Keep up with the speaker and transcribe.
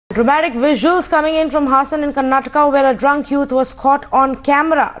Dramatic visuals coming in from Hassan in Karnataka, where a drunk youth was caught on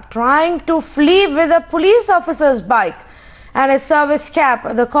camera trying to flee with a police officer's bike and a service cap.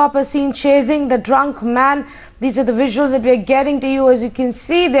 The cop is seen chasing the drunk man. These are the visuals that we are getting to you. As you can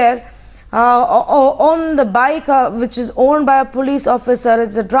see there, on the bike, which is owned by a police officer,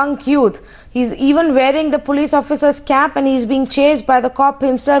 is a drunk youth. He's even wearing the police officer's cap and he's being chased by the cop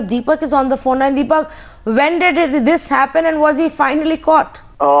himself. Deepak is on the phone. And Deepak, when did this happen and was he finally caught?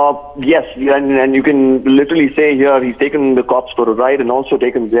 Yes, and you can literally say here he's taken the cops for a ride and also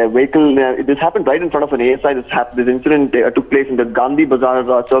taken their vehicle. This happened right in front of an ASI. This incident took place in the Gandhi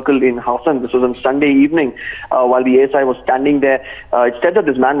Bazaar circle in Hassan. This was on Sunday evening while the ASI was standing there. It said that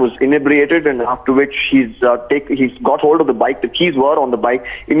this man was inebriated, and after which he's got hold of the bike. The keys were on the bike.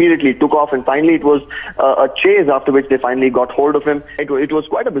 Immediately took off, and finally it was a chase, after which they finally got hold of him. It was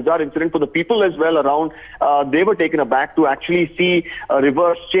quite a bizarre incident for the people as well around. They were taken aback to actually see a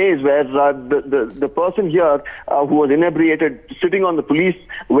reverse chase where the person here who was inebriated sitting on the police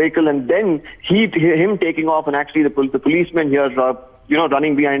vehicle, and then him taking off, and actually the policeman here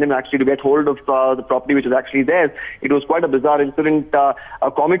running behind him actually to get hold of the property which is actually theirs. It was quite a bizarre incident, a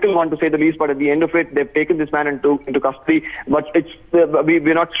comical one to say the least, but at the end of it, they've taken this man into custody. But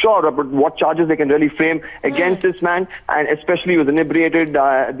we're not sure about what charges they can really frame against this man, and especially he was inebriated.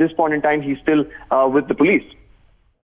 At this point in time, he's still with the police.